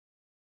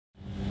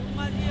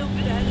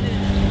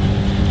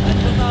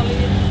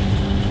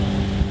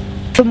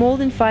For more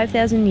than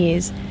 5,000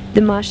 years,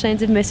 the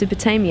marshlands of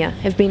Mesopotamia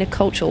have been a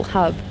cultural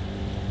hub.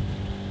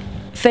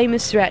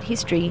 Famous throughout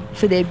history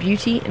for their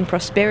beauty and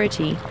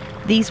prosperity,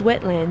 these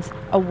wetlands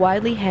are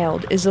widely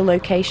hailed as the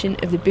location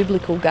of the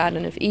biblical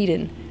Garden of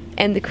Eden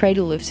and the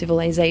cradle of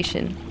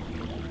civilization.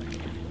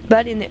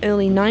 But in the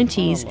early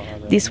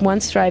 90s, this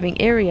once thriving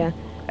area,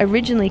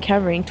 originally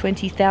covering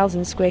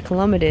 20,000 square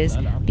kilometres,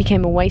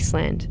 became a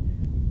wasteland.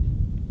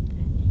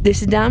 The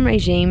Saddam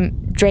regime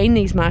drained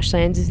these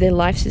marshlands of their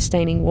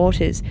life-sustaining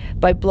waters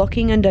by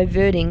blocking and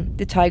diverting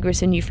the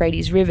Tigris and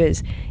Euphrates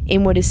rivers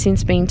in what has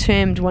since been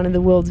termed one of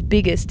the world's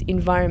biggest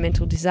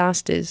environmental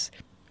disasters.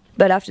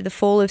 But after the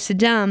fall of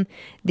Saddam,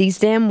 these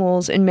dam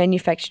walls and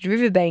manufactured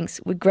riverbanks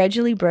were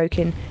gradually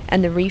broken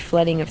and the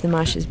reflooding of the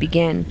marshes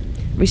began,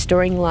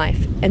 restoring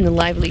life and the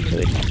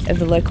livelihood of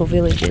the local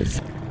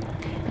villagers.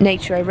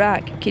 Nature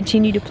Iraq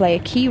continued to play a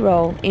key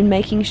role in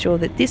making sure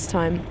that this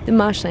time the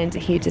marshlands are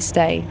here to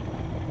stay.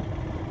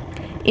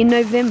 In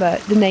November,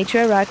 the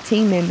Nature Iraq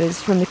team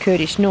members from the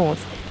Kurdish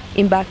north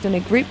embarked on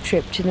a group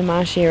trip to the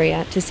marsh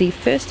area to see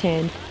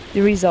firsthand the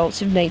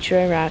results of Nature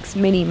Iraq's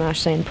many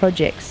marshland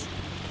projects.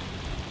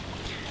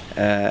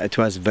 It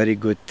was a very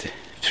good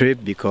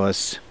trip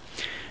because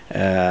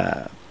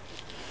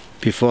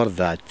before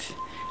that,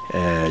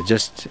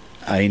 just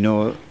I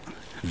know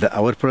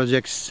our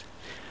projects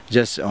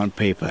just on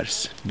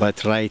papers,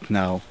 but right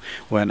now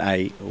when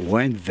I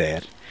went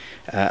there,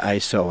 I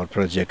saw our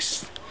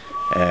projects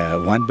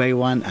one by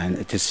one, and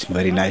it is a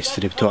very nice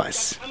trip to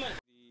us.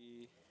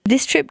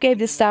 This trip gave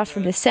the staff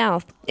from the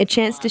south a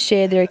chance to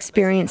share their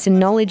experience and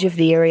knowledge of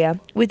the area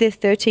with their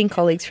 13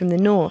 colleagues from the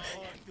north,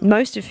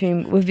 most of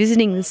whom were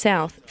visiting the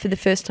south for the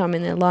first time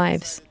in their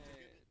lives.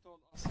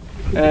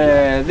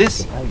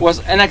 This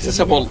was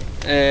inaccessible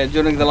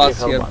during the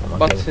last year,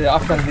 but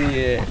after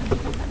the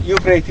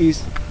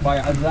Euphrates by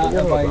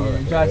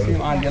Jassim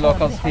and the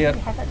locals here,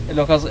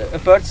 locals'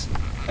 efforts,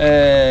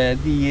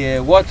 the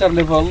water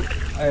level,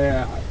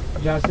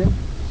 Jassim,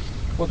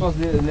 what was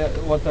the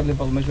water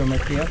level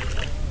measurement here?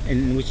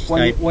 In which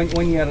type?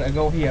 1 year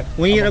ago here.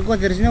 1 year ago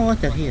there is no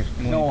water here.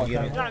 No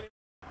water.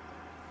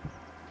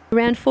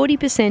 Around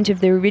 40%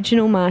 of the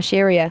original marsh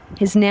area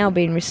has now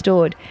been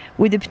restored,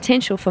 with the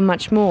potential for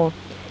much more,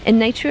 and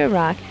Nature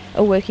Iraq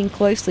are working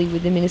closely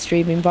with the Ministry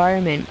of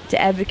Environment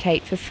to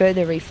advocate for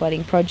further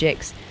reflooding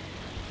projects.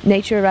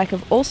 Nature Iraq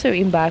have also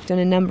embarked on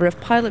a number of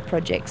pilot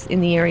projects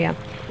in the area,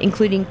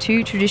 including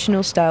 2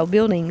 traditional-style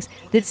buildings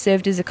that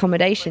served as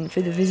accommodation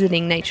for the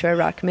visiting Nature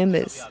Iraq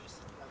members.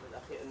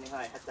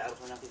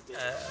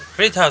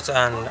 Great House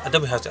and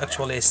Adobe House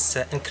actually is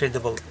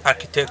incredible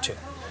architecture.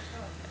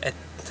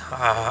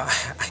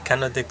 I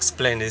cannot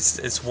explain.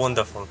 It's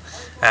wonderful,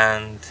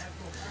 and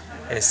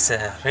it's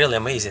really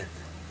amazing.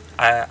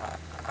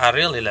 I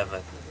really love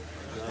it.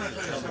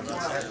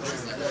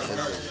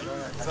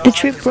 The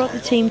trip brought the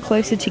team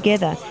closer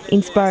together,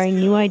 inspiring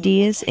new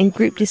ideas and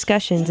group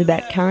discussions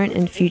about current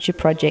and future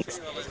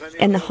projects,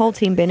 and the whole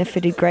team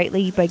benefited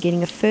greatly by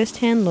getting a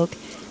first-hand look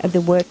at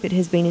the work that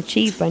has been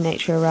achieved by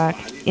Nature Iraq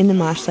in the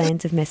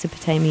marshlands of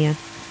Mesopotamia.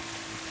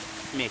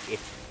 Make it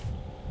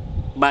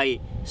by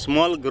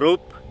small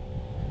group,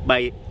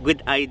 by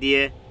good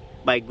idea,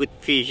 by good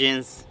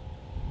visions,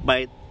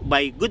 by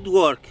good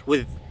work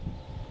with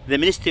the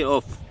Ministry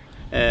of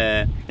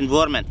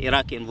Environment,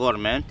 Iraqi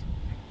Environment.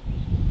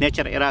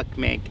 Nature Iraq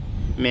make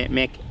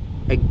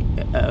a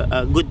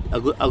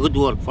good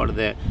work for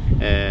the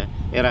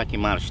Iraqi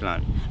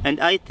marshland, and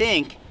I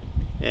think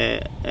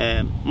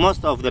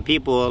most of the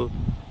people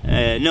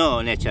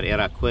know Nature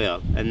Iraq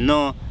well and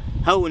know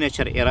how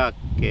Nature Iraq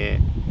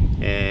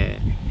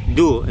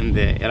do in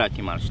the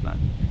Iraqi marshland.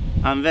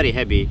 I'm very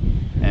happy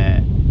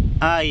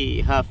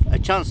I have a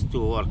chance to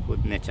work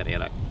with Nature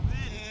Iraq.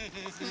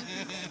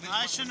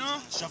 هاي شنو؟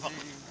 شفق.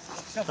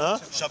 ها؟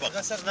 شفق.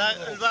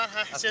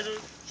 البارحة حسيتوا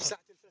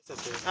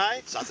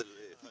هاي؟ ساعة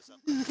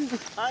الفسق.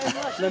 هاي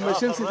لما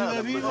الشمس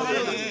تغيب.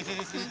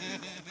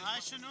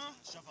 هاي شنو؟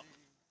 شفق.